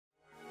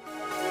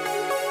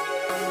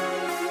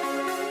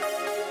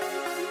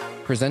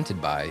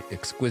presented by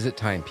Exquisite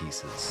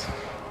Timepieces.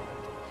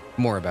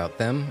 More about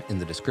them in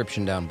the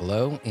description down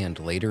below and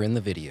later in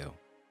the video.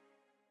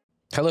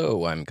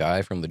 Hello, I'm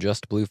Guy from the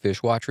Just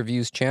Bluefish Watch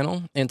Reviews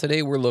channel, and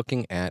today we're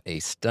looking at a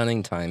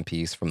stunning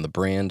timepiece from the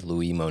brand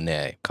Louis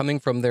Moinet, coming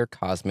from their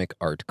Cosmic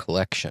Art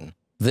collection.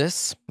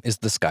 This is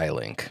the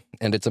Skylink,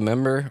 and it's a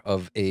member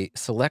of a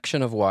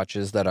selection of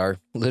watches that are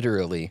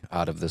literally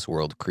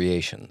out-of-this-world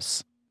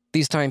creations.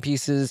 These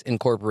timepieces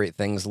incorporate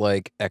things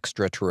like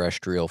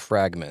extraterrestrial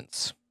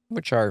fragments,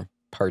 which are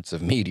parts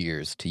of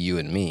meteors to you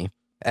and me,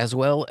 as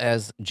well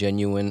as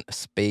genuine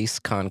space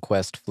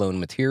conquest flown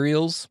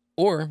materials,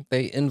 or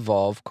they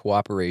involve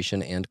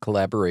cooperation and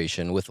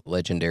collaboration with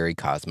legendary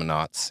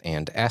cosmonauts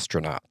and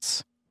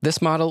astronauts.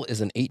 This model is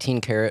an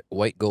 18-karat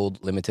white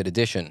gold limited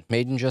edition,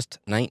 made in just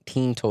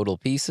 19 total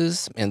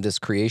pieces, and this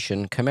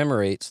creation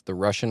commemorates the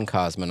Russian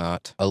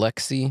cosmonaut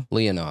Alexei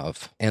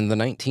Leonov and the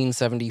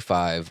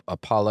 1975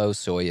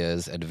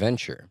 Apollo-Soyuz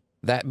adventure,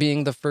 that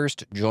being the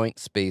first joint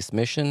space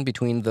mission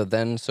between the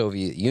then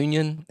Soviet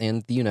Union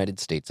and the United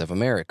States of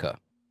America.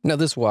 Now,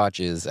 this watch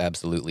is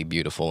absolutely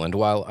beautiful, and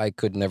while I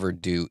could never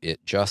do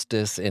it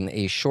justice in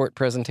a short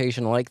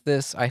presentation like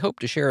this, I hope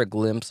to share a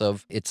glimpse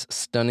of its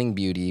stunning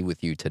beauty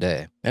with you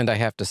today. And I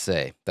have to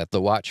say that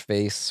the watch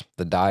face,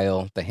 the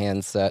dial, the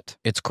handset,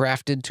 it's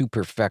crafted to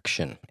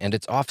perfection, and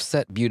it's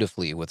offset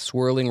beautifully with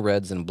swirling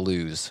reds and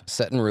blues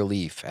set in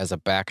relief as a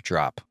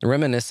backdrop,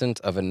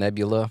 reminiscent of a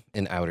nebula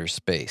in outer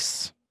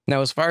space.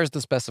 Now, as far as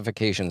the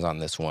specifications on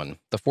this one,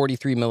 the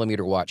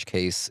 43mm watch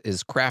case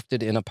is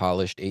crafted in a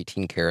polished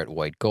 18-karat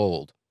white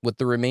gold, with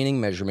the remaining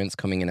measurements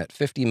coming in at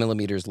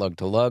 50mm lug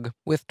to lug,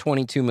 with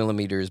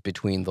 22mm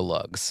between the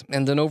lugs,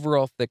 and an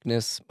overall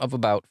thickness of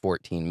about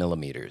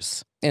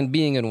 14mm. And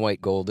being in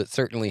white gold, it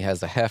certainly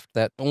has a heft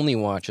that only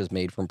watches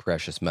made from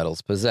precious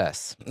metals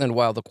possess. And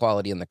while the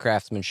quality and the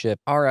craftsmanship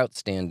are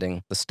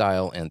outstanding, the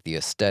style and the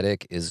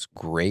aesthetic is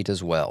great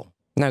as well.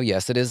 Now,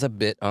 yes, it is a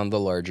bit on the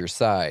larger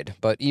side,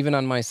 but even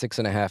on my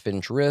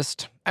 6.5-inch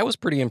wrist, I was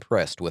pretty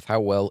impressed with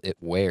how well it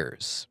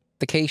wears.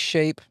 The case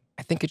shape,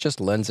 I think it just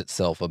lends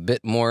itself a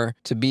bit more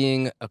to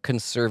being a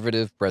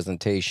conservative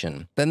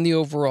presentation than the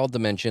overall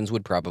dimensions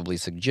would probably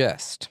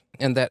suggest,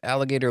 and that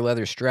alligator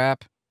leather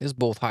strap is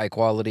both high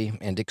quality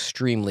and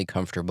extremely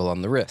comfortable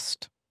on the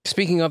wrist.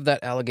 Speaking of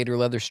that alligator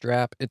leather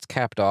strap, it's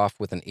capped off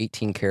with an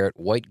 18-karat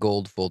white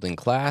gold folding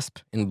clasp,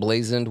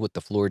 emblazoned with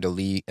the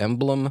fleur-de-lis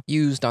emblem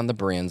used on the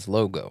brand's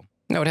logo.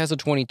 Now, it has a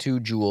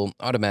 22-jewel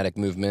automatic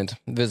movement,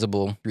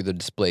 visible through the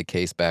display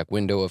case back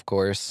window, of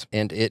course,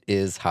 and it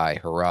is high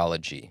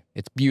horology.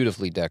 It's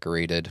beautifully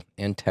decorated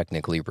and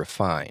technically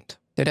refined.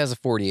 It has a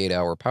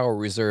 48-hour power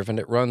reserve, and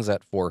it runs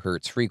at 4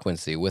 Hz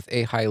frequency with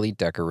a highly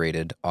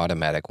decorated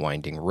automatic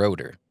winding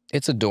rotor.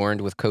 It's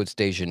adorned with Côtes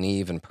de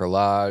Genève and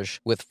perlage,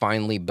 with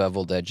finely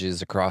beveled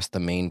edges across the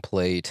main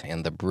plate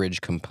and the bridge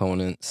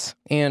components,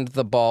 and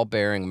the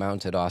ball-bearing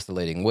mounted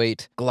oscillating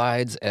weight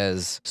glides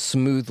as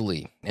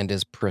smoothly and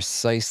as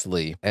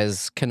precisely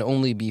as can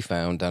only be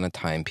found on a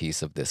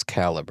timepiece of this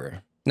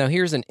caliber. Now,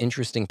 here's an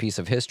interesting piece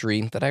of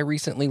history that I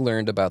recently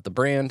learned about the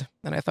brand,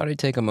 and I thought I'd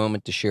take a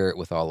moment to share it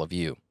with all of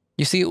you.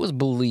 You see, it was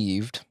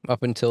believed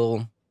up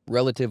until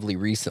relatively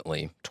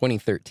recently,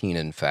 2013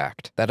 in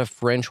fact, that a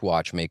French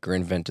watchmaker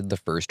invented the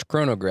first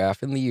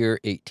chronograph in the year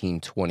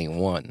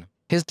 1821.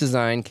 His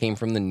design came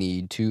from the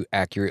need to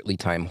accurately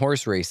time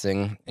horse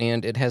racing,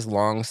 and it has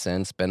long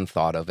since been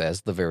thought of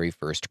as the very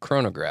first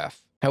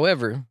chronograph.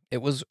 However,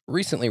 it was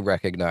recently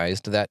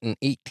recognized that in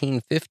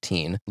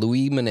 1815,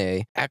 Louis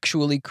Moinet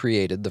actually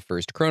created the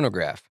first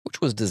chronograph, which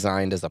was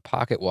designed as a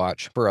pocket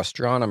watch for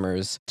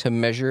astronomers to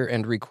measure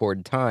and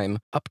record time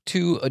up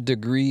to a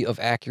degree of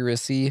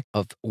accuracy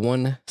of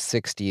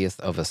 1/60th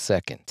of a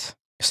second.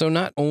 So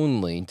not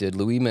only did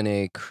Louis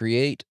Moinet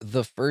create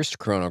the first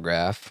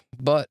chronograph,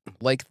 but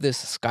like this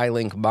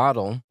Skylink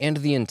model and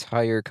the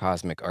entire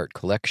Cosmic Art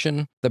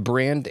collection, the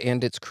brand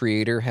and its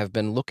creator have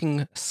been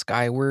looking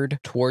skyward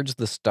towards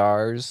the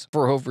stars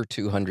for over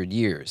 200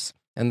 years,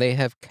 and they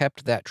have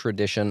kept that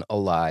tradition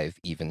alive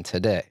even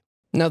today.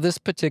 Now, this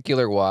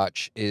particular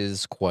watch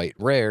is quite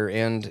rare,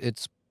 and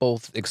it's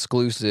both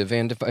exclusive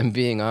and, if I'm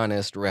being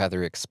honest,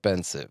 rather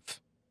expensive.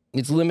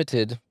 It's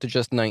limited to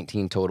just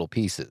 19 total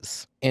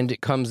pieces, and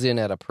it comes in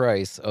at a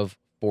price of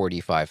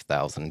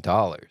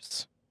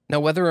 $45,000.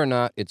 Now, whether or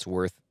not it's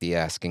worth the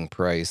asking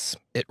price,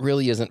 it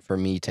really isn't for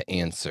me to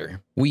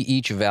answer. We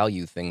each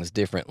value things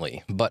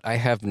differently, but I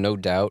have no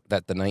doubt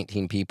that the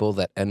 19 people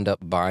that end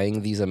up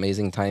buying these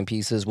amazing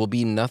timepieces will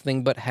be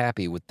nothing but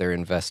happy with their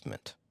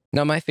investment.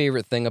 Now, my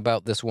favorite thing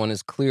about this one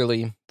is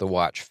clearly the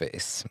watch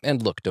face.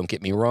 And look, don't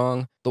get me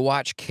wrong, the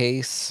watch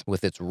case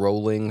with its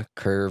rolling,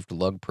 curved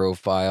lug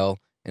profile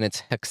and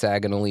its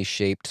hexagonally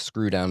shaped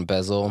screw-down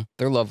bezel,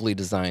 they're lovely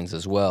designs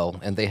as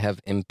well, and they have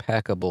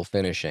impeccable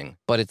finishing.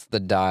 But it's the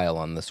dial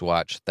on this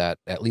watch that,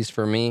 at least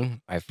for me,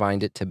 I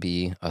find it to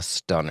be a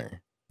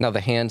stunner. Now, the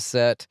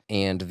handset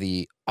and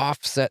the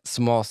offset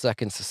small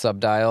seconds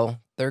subdial,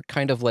 they're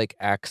kind of like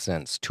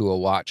accents to a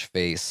watch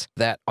face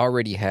that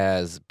already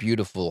has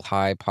beautiful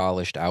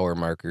high-polished hour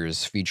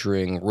markers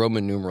featuring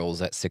Roman numerals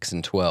at 6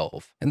 and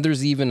 12. And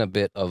there's even a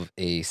bit of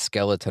a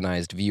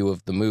skeletonized view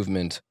of the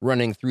movement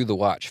running through the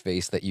watch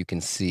face that you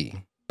can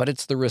see. But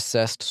it's the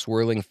recessed,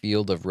 swirling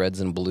field of reds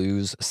and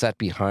blues set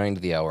behind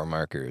the hour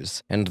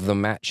markers, and the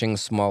matching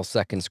small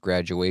seconds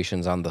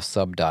graduations on the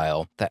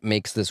subdial that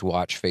makes this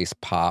watch face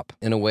pop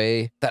in a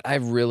way that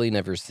I've really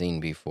never seen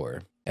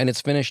before. And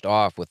it's finished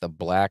off with a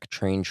black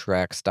train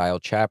track style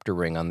chapter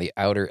ring on the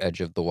outer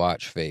edge of the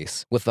watch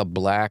face, with a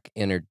black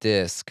inner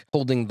disc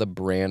holding the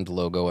brand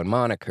logo and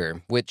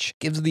moniker, which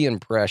gives the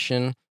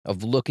impression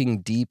of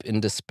looking deep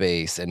into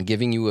space and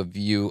giving you a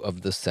view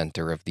of the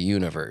center of the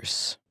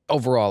universe.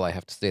 Overall, I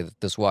have to say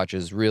that this watch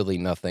is really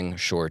nothing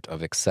short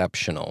of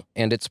exceptional,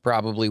 and it's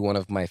probably one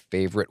of my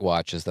favorite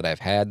watches that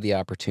I've had the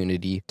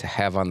opportunity to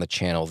have on the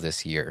channel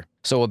this year.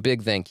 So a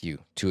big thank you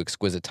to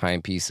Exquisite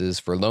Timepieces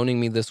for loaning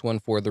me this one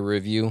for the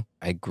review.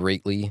 I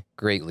greatly,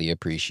 greatly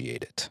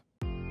appreciate it.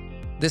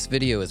 This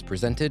video is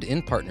presented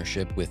in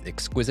partnership with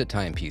Exquisite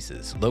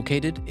Timepieces,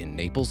 located in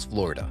Naples,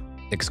 Florida.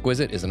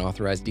 Exquisite is an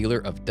authorized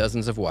dealer of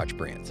dozens of watch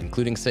brands,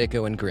 including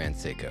Seiko and Grand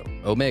Seiko,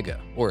 Omega,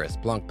 Oris,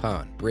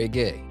 Blancpain,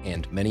 Breguet,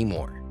 and many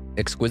more.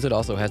 Exquisite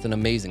also has an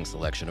amazing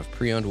selection of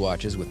pre-owned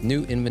watches with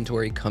new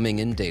inventory coming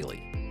in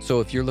daily. So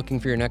if you're looking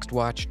for your next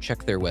watch,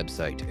 check their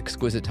website,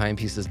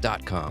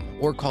 exquisitettimepieces.com,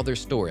 or call their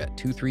store at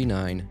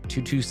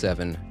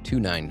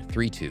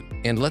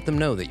 239-227-2932, and let them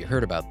know that you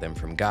heard about them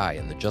from Guy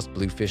in the Just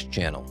Blue Fish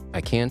channel.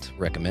 I can't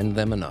recommend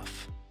them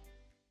enough.